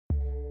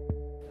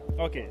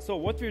Okay, so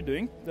what we're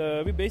doing,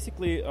 we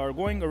basically are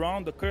going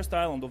around the cursed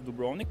island of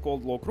Dubrovnik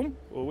called Lokrum,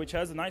 which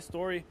has a nice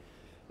story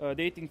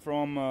dating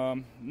from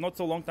not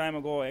so long time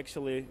ago,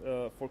 actually,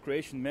 for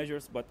Croatian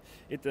measures. But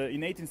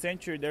in 18th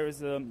century, there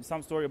is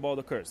some story about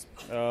the curse.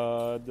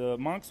 The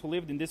monks who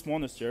lived in this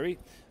monastery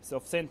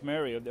of Saint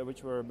Mary,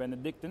 which were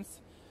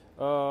Benedictines,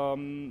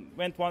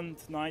 went one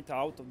night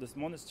out of this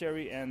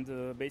monastery,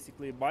 and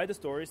basically, by the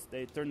stories,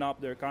 they turn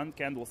up their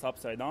candles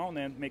upside down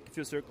and make a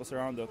few circles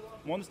around the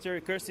monastery,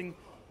 cursing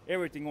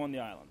everything on the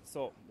island.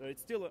 So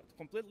it's still a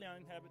completely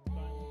uninhabited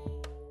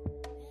island.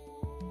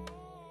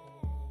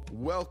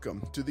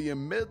 Welcome to the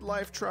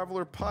Midlife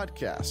Traveler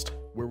podcast,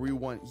 where we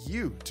want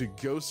you to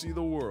go see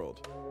the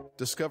world.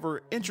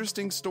 Discover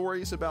interesting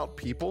stories about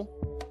people,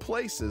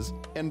 places,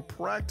 and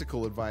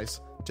practical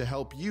advice to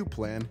help you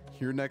plan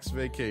your next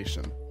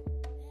vacation.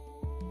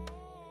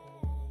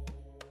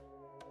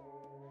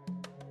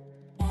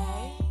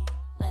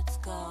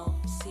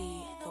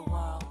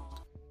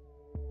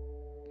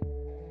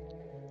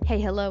 Hey,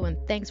 hello, and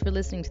thanks for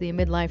listening to the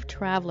Midlife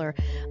Traveler.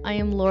 I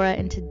am Laura,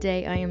 and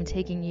today I am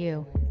taking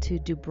you to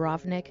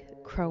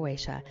Dubrovnik,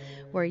 Croatia,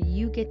 where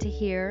you get to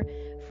hear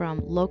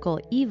from local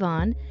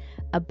Ivan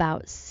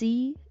about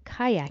sea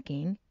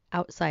kayaking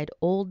outside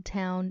Old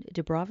Town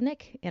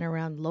Dubrovnik and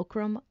around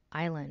Lokrum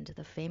Island,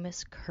 the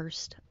famous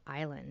cursed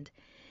island.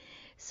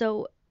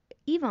 So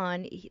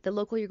Ivan, the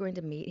local you're going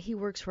to meet, he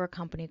works for a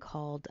company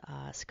called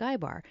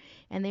Skybar,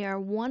 and they are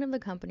one of the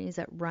companies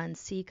that run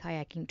Sea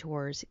Kayaking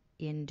Tours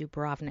in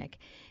Dubrovnik.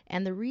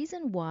 And the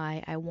reason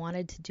why I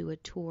wanted to do a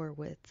tour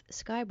with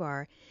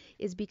Skybar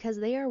is because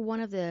they are one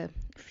of the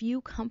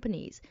few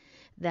companies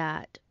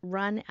that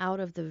run out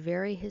of the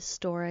very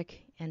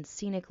historic and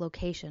scenic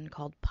location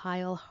called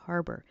Pile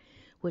Harbor,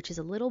 which is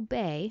a little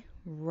bay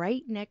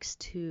right next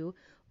to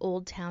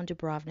Old Town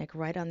Dubrovnik,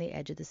 right on the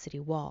edge of the city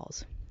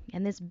walls.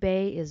 And this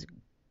bay is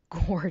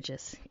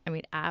gorgeous. I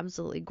mean,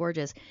 absolutely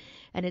gorgeous.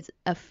 And it's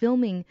a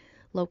filming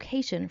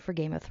location for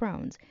Game of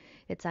Thrones.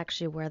 It's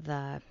actually where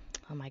the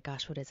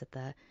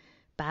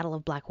Battle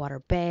of Blackwater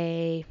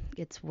Bay.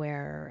 It's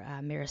where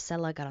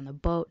Maricela got on the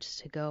boat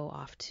to go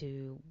off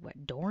to,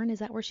 Dorne? Is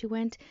that where she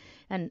went?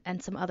 And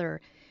some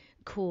other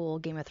cool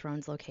Game of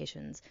Thrones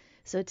locations.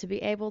 So to be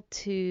able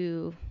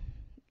to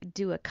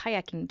do a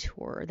kayaking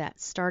tour that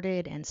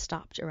started and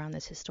stopped around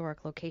this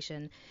historic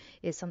location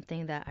is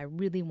something that I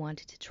really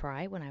wanted to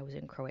try when I was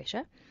in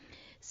Croatia.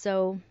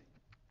 So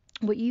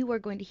what you are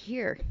going to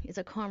hear is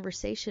a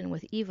conversation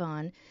with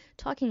Ivan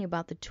talking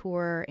about the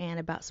tour and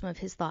about some of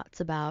his thoughts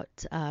about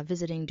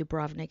visiting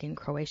Dubrovnik in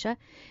Croatia.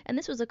 And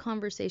this was a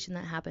conversation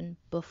that happened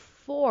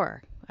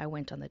before I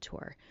went on the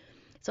tour.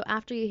 So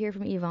after you hear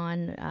from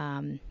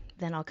Ivan,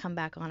 then I'll come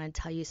back on and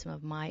tell you some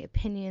of my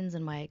opinions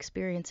and my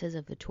experiences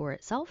of the tour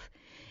itself.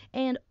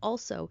 And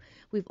also,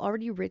 we've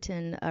already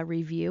written a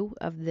review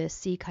of this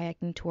Sea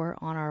Kayaking Tour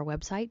on our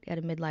website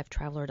at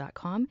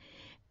midlifetraveler.com.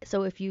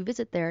 So if you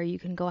visit there, you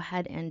can go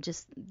ahead and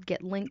just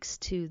get links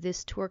to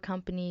this tour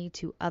company,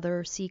 to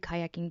other sea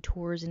kayaking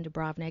tours in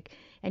Dubrovnik,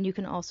 and you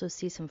can also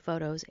see some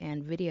photos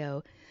and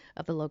video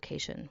of the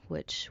location,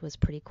 which was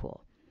pretty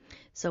cool.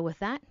 So with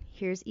that,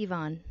 here's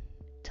Ivan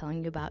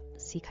telling you about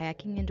sea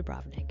kayaking in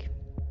Dubrovnik.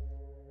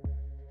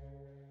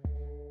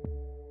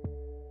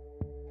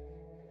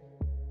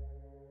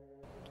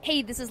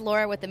 Hey, this is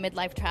Laura with the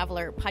Midlife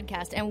Traveler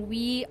podcast, and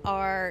we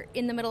are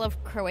in the middle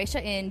of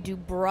Croatia in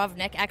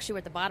Dubrovnik. Actually, we're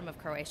at the bottom of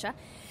Croatia,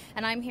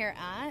 and I'm here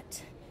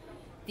at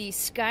the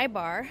Sky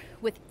Bar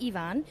with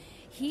Ivan.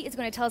 He is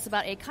going to tell us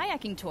about a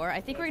kayaking tour. I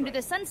think we're going to do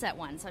the sunset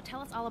one, so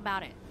tell us all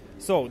about it.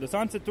 So the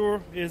sunset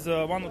tour is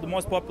one of the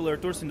most popular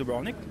tours in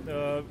Dubrovnik,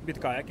 with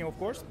kayaking, of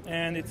course,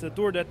 and it's a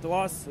tour that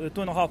lasts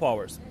 2.5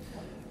 hours.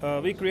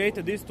 We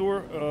created this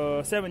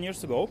tour 7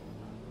 years ago.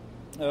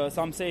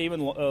 Some say even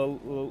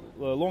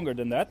longer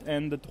than that,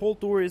 and the whole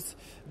tour is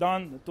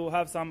done to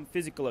have some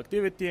physical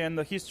activity and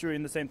history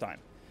in the same time.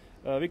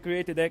 We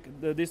created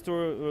this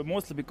tour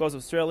mostly because of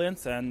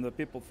Australians and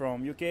people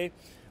from UK.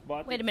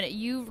 But wait a minute,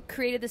 you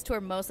created this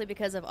tour mostly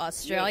because of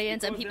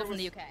Australians and people from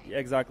the UK?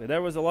 Exactly.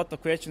 There was a lot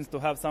of questions to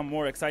have some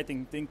more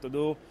exciting thing to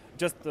do,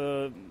 just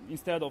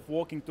instead of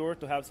walking tour,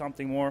 to have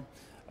something more,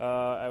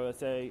 I would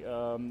say,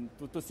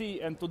 to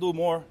see and to do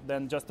more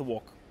than just to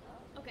walk.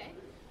 Okay,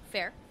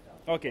 fair.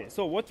 Okay,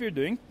 so what we're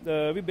doing,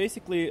 we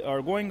basically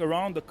are going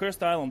around the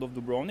cursed island of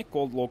Dubrovnik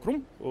called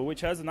Lokrum,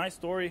 which has a nice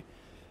story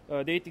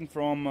dating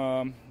from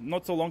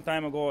not so long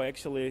time ago,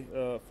 actually,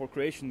 for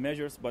Croatian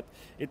measures. But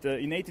in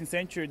 18th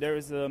century, there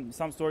is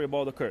some story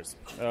about the curse.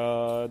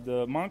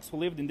 The monks who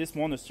lived in this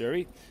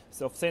monastery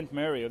of Saint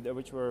Mary,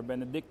 which were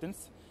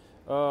Benedictines,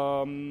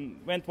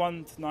 went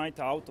one night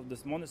out of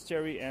this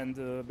monastery,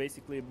 and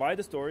basically, by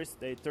the stories,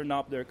 they turn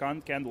up their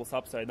candles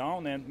upside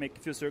down and make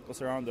a few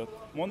circles around the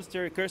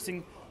monastery,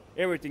 cursing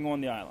everything on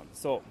the island.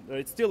 So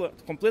it's still a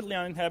completely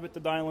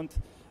uninhabited island.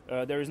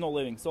 There is no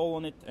living soul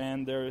on it,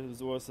 and there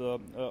was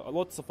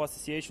lots of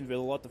associations with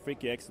a lot of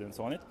freaky accidents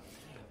on it,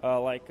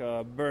 like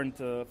burnt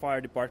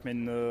fire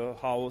department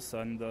house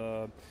and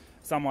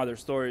some other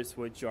stories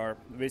which are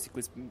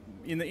basically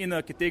in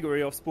a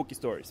category of spooky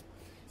stories.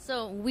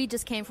 So we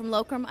just came from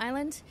Lokrum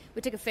Island.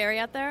 We took a ferry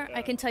out there.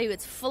 I can tell you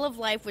it's full of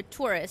life with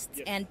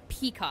tourists and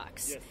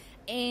peacocks. Yes.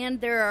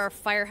 And there are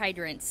fire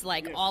hydrants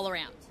all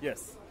around.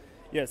 Yes,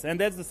 and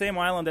that's the same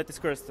island that is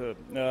cursed.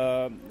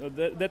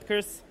 That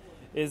curse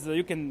is,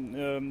 you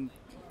can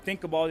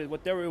think about it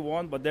whatever you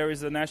want, but there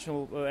is a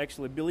national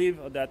actually belief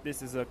that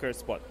this is a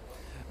cursed spot.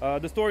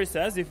 The story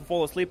says if you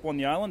fall asleep on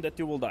the island that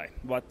you will die,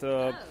 but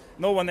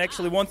no one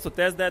actually wants to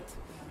test that,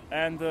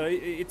 and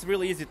it's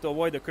really easy to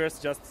avoid the curse.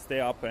 Just stay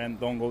up and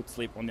don't go to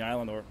sleep on the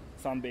island or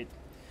sunbathe.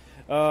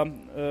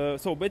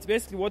 So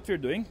basically what we're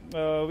doing,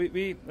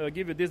 we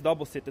give you these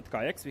double-seated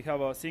kayaks. We have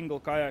a single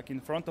kayak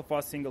in front of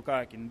us, single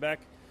kayak in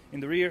back, in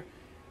the rear,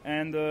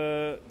 and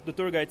the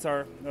tour guides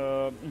are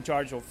in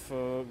charge of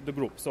the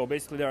group. So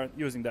basically they are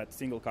using that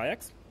single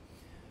kayaks.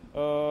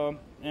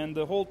 And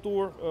the whole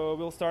tour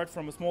will start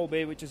from a small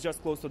bay which is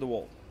just close to the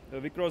wall.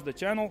 We cross the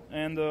channel,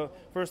 and the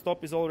first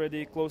stop is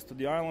already close to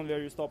the island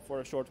where you stop for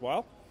a short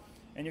while.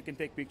 And you can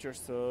take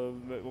pictures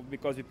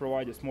because we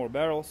provide you small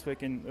barrels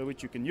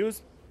which you can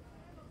use.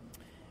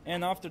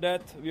 And after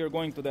that, we are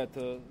going to that...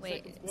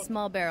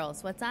 small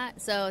barrels. What's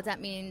that? So that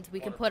means we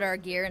can put our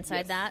gear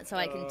inside that, so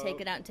I can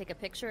take it out and take a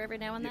picture every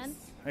now and then?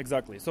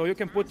 Exactly. So you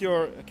can put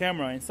your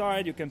camera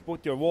inside, you can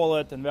put your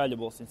wallet and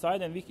valuables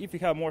inside, and if you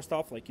have more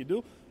stuff like you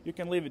do, you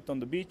can leave it on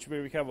the beach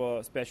where we have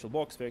a special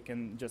box where you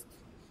can just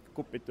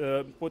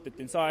put it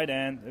inside,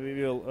 and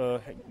we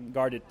will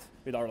guard it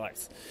with our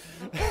lives.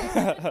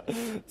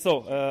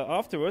 So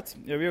afterwards,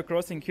 we are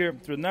crossing here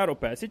through the narrow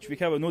passage. We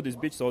have a nudist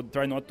beach, so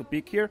try not to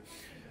peek here.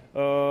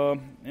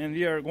 And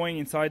we are going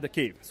inside the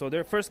cave. So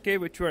the first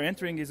cave which we are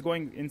entering is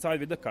going inside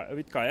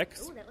with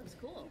kayaks. Oh, that looks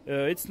cool.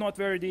 It's not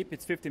very deep.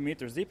 It's 50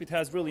 meters deep. It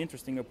has really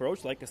interesting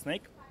approach, like a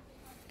snake.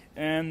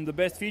 And the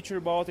best feature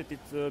about it,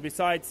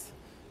 besides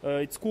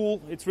it's cool,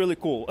 it's really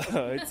cool.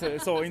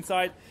 So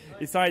inside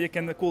you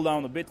can cool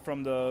down a bit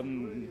from the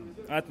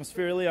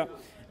atmosphere area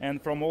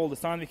and from all the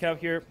sun we have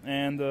here,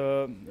 and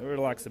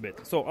relax a bit.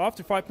 So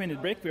after 5-minute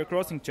break, we are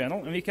crossing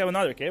channel, and we have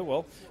another cave.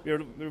 Well, we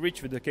are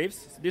rich with the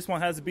caves. This one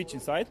has a beach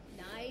inside.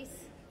 Nice.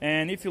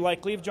 And if you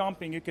like cliff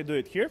jumping, you can do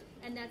it here.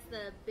 And that's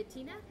the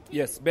Bettina?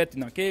 Yes,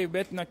 Bettina Cave.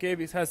 Bettina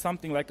Cave has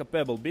something like a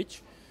pebble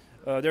beach.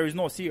 There is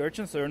no sea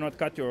urchin, so you're not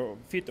cut your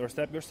feet or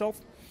step yourself.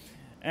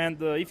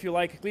 And if you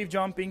like cliff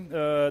jumping,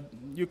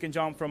 you can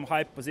jump from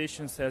high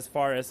positions as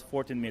far as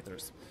 14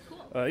 meters.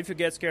 If you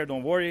get scared,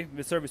 don't worry.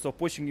 The service of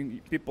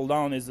pushing people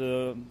down is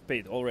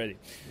paid already.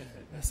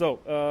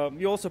 So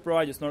we also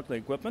provide you snorkeling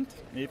equipment.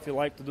 If you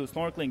like to do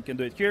snorkeling, you can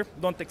do it here.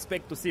 Don't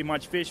expect to see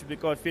much fish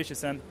because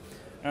fishes and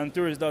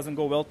tourists doesn't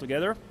go well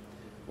together.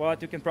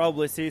 But you can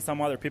probably see some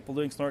other people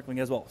doing snorkeling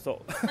as well.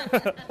 So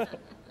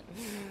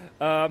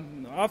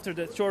after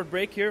that short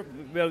break here,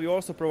 we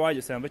also provide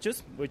you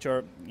sandwiches, which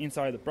are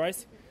inside the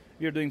price.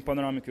 We are doing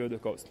panoramic view of the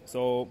coast.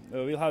 So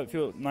we'll have a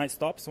few nice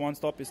stops. One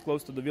stop is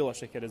close to the Villa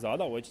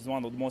Scheherazada, which is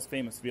one of the most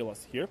famous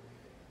villas here.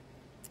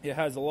 It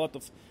has a lot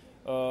of,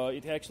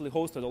 it actually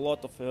hosted a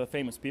lot of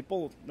famous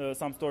people.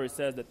 Some stories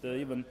says that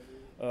even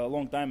a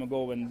long time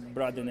ago when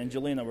Brad and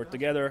Angelina were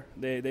together,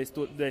 they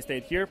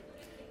stayed here.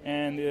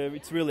 And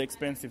it's really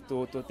expensive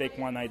to take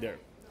one night there.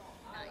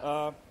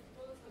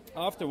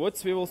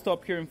 Afterwards, we will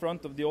stop here in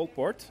front of the old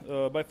port.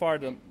 By far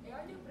the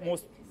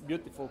most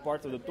beautiful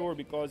part of the tour,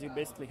 because you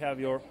basically have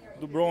your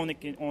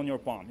Dubrovnik on your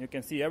palm. You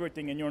can see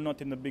everything and you're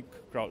not in the big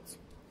crowds.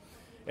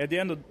 At the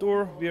end of the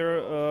tour, we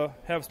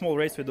have a small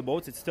race with the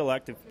boats. It's still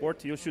active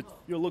port. You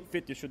look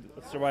fit, you should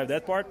survive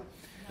that part.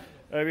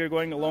 We're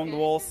going along the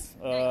walls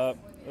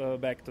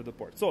back to the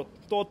port. So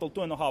total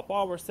 2.5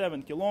 hours,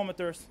 7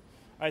 kilometers.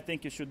 I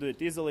think you should do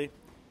it easily.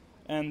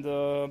 And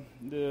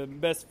the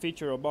best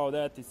feature about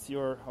that is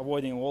you're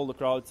avoiding all the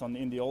crowds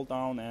in the old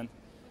town, and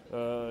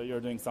you're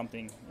doing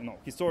something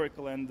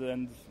historical and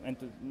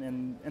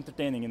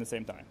entertaining in the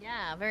same time.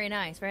 Yeah, very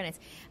nice, very nice.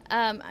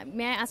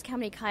 May I ask how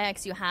many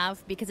kayaks you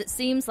have? Because it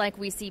seems like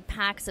we see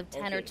packs of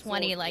 10 or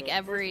 20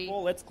 every... First of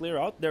all, let's clear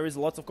out. There is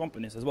lots of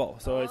companies as well.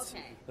 So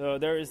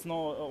there is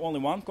only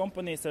one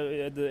company. So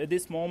at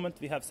this moment,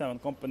 we have 7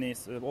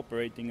 companies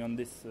operating on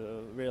this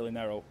really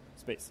narrow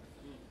space.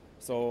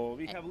 So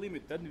we have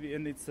limited,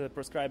 and it's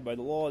prescribed by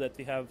the law that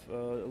we have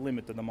a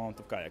limited amount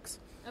of kayaks.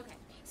 Okay.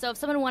 So if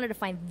someone wanted to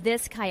find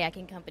this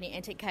kayaking company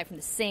and take kayak from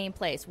the same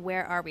place,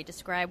 where are we?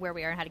 Describe where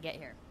we are and how to get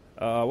here.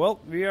 Well,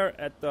 we are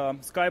at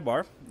Sky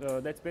Bar.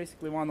 That's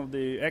basically one of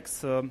the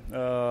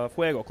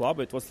ex-Fuego club.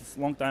 It was a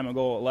long time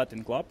ago a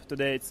Latin club.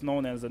 Today it's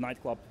known as the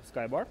nightclub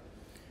Sky Bar.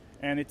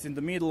 And it's in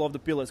the middle of the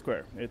Pillar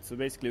Square. It's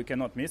basically, you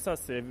cannot miss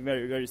us.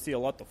 Where you see a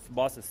lot of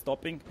buses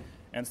stopping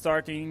and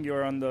starting,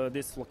 you're on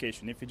this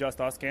location. If you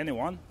just ask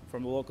anyone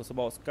from the locals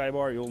about Sky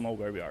Bar, you'll know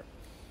where we are.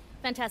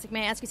 Fantastic.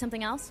 May I ask you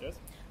something else? Yes.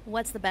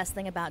 What's the best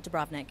thing about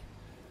Dubrovnik?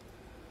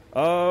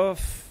 There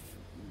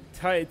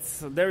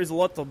is a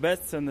lot of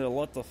bests and a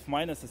lot of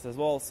minuses as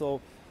well. So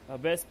the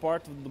best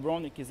part of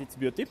Dubrovnik is its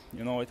beauty.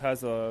 It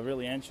has a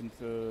really ancient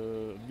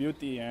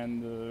beauty,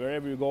 and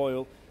wherever you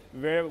go,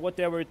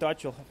 whatever you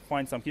touch, you'll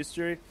find some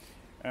history.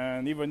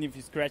 And even if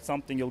you scratch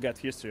something, you'll get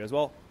history as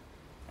well.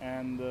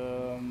 And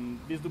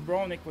this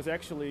Dubrovnik was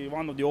actually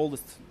one of the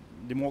oldest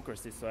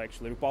democracies, so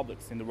actually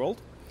republics in the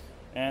world.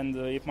 And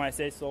if I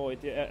say so,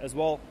 it as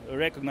well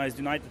recognized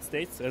the United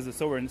States as a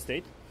sovereign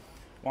state,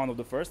 one of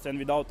the first, and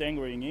without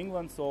angering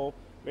England. So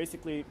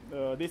basically,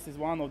 this is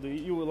one of the,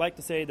 you would like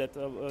to say that,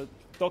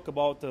 talk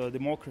about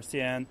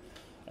democracy and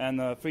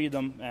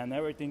freedom and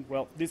everything.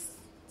 Well, this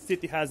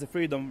city has a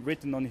freedom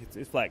written on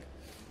its flag.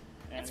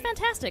 That's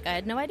fantastic. I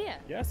had no idea.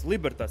 Yes,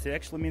 libertas. It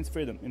actually means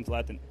freedom in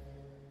Latin.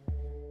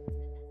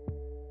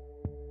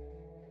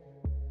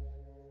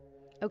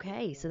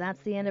 Okay, so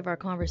that's the end of our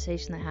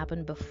conversation that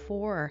happened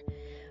before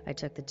I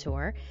took the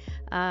tour.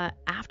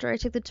 After I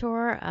took the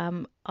tour,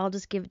 I'll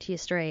just give it to you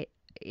straight.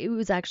 It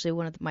was actually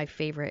one of my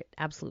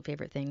absolute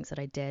favorite things that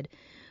I did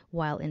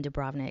while in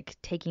Dubrovnik.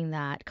 Taking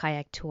that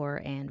kayak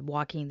tour and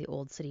walking the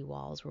old city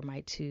walls were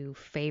my two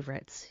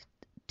favorites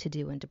to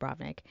do in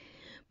Dubrovnik.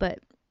 But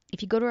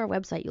if you go to our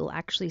website, you'll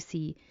actually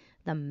see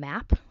the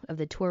map of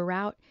the tour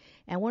route.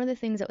 And one of the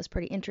things that was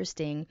pretty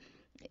interesting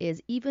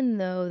is even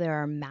though there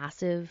are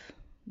massive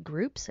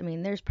groups, I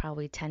mean, there's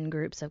probably 10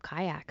 groups of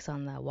kayaks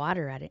on the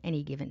water at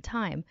any given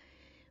time.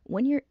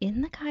 When you're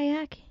in the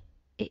kayak,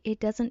 it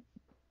doesn't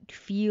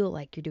feel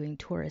like you're doing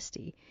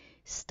touristy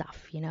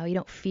stuff. You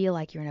don't feel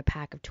like you're in a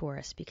pack of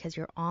tourists because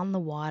you're on the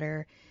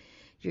water,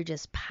 you're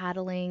just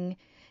paddling,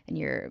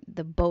 and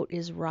the boat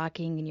is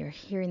rocking, and you're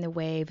hearing the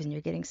waves, and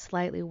you're getting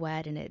slightly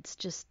wet, and it's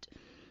just,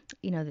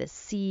 the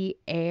sea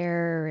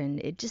air, and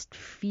it just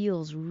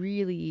feels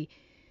really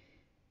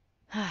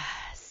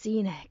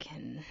scenic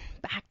and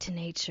back to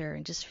nature,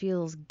 and just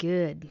feels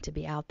good to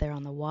be out there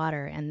on the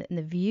water, and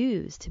the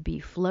views to be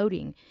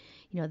floating,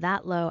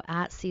 that low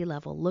at sea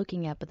level,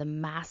 looking up at the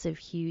massive,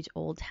 huge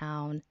old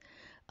town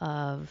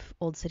of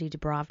Old City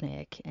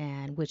Dubrovnik,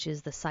 and which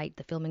is the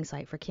filming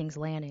site for King's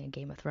Landing and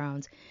Game of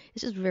Thrones.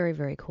 It's just very,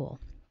 very cool.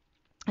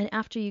 And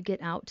after you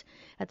get out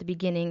at the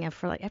beginning,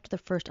 after the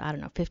first,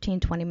 15,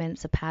 20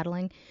 minutes of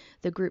paddling,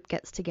 the group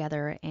gets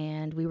together,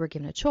 and we were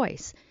given a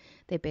choice.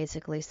 They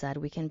basically said,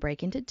 we can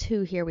break into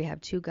two here. We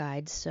have two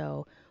guides.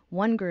 So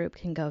one group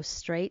can go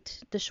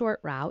straight the short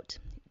route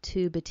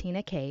to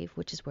Bettina Cave,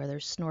 which is where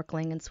there's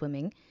snorkeling and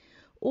swimming.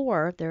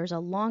 Or there's a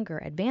longer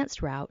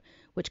advanced route,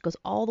 which goes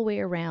all the way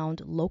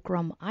around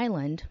Lokrum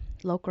Island.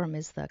 Lokrum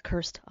is the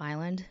cursed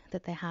island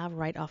that they have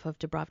right off of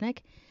Dubrovnik.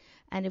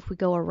 And if we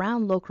go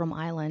around Lokrum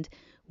Island,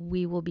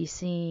 we will be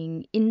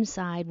seeing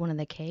inside one of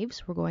the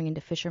caves. We're going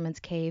into Fisherman's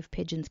Cave,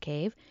 Pigeon's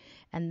Cave,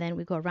 and then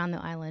we go around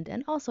the island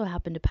and also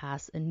happen to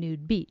pass a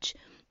nude beach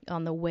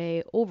on the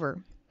way over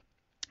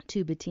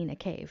to Bettina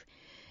Cave.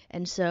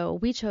 And so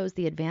we chose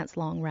the advanced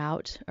long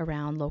route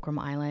around Lokrum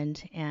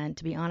Island, and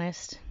to be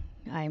honest,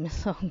 I'm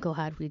so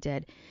glad we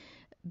did,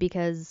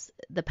 because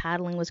the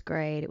paddling was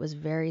great. It was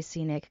very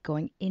scenic.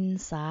 Going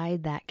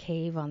inside that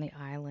cave on the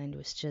island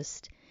was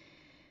just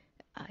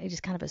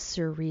kind of a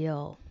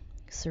surreal,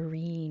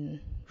 serene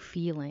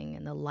feeling,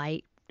 and the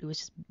light, it was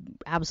just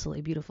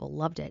absolutely beautiful.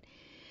 Loved it.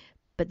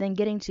 But then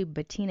getting to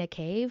Bettina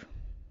Cave,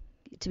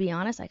 to be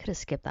honest, I could have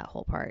skipped that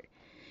whole part.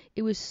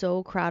 It was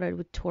so crowded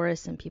with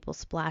tourists and people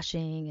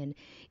splashing, and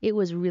it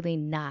was really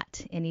not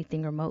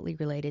anything remotely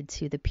related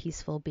to the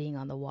peaceful being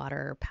on the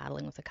water or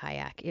paddling with a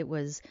kayak. It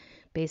was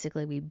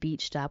basically, we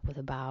beached up with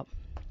about,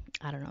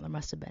 there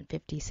must have been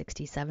 50,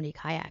 60, 70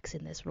 kayaks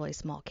in this really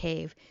small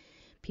cave.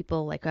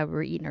 People, we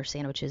were eating our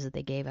sandwiches that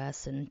they gave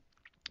us, and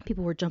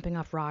people were jumping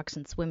off rocks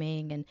and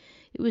swimming, and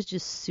it was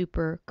just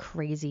super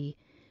crazy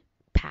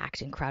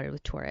packed and crowded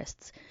with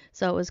tourists.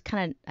 So it was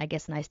kind of, I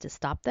guess, nice to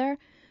stop there.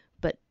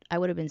 But I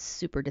would have been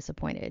super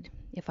disappointed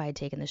if I had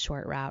taken the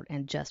short route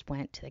and just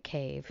went to the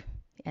cave,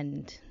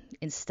 and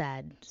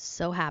instead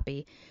so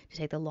happy to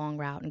take the long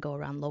route and go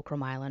around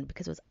Lokrum Island,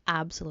 because it was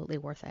absolutely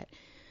worth it.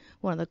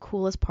 One of the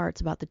coolest parts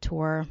about the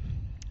tour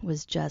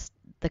was just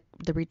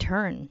the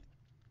return.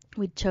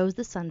 We chose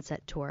the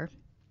sunset tour.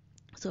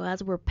 So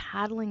as we're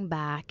paddling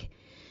back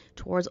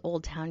towards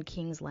Old Town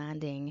King's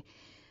Landing,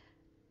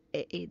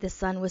 the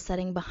sun was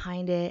setting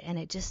behind it, and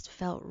it just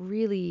felt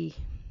really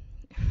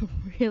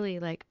really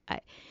like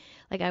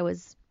I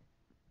was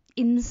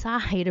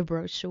inside a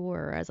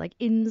brochure. I was like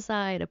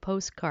inside a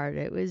postcard.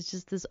 It was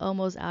just this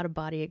almost out of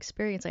body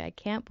experience. I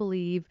can't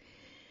believe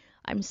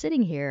I'm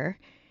sitting here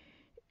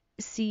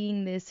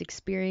seeing this,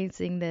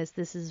 experiencing this.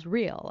 This is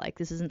real.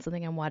 This isn't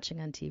something I'm watching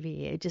on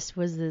TV. It just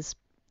was this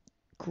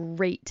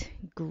great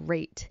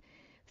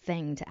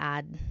thing to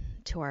add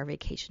to our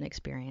vacation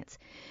experience.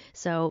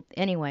 So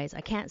anyways,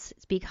 I can't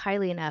speak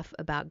highly enough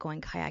about going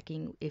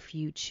kayaking if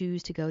you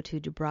choose to go to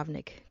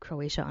Dubrovnik,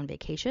 Croatia on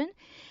vacation.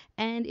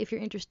 And if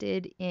you're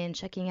interested in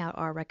checking out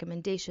our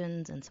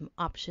recommendations and some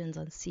options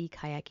on Sea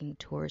Kayaking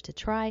Tours to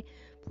try,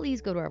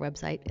 please go to our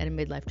website at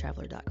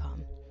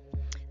amidlifetraveler.com.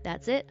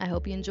 That's it. I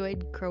hope you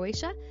enjoyed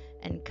Croatia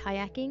and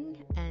kayaking,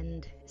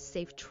 and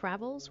safe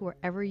travels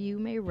wherever you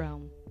may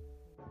roam.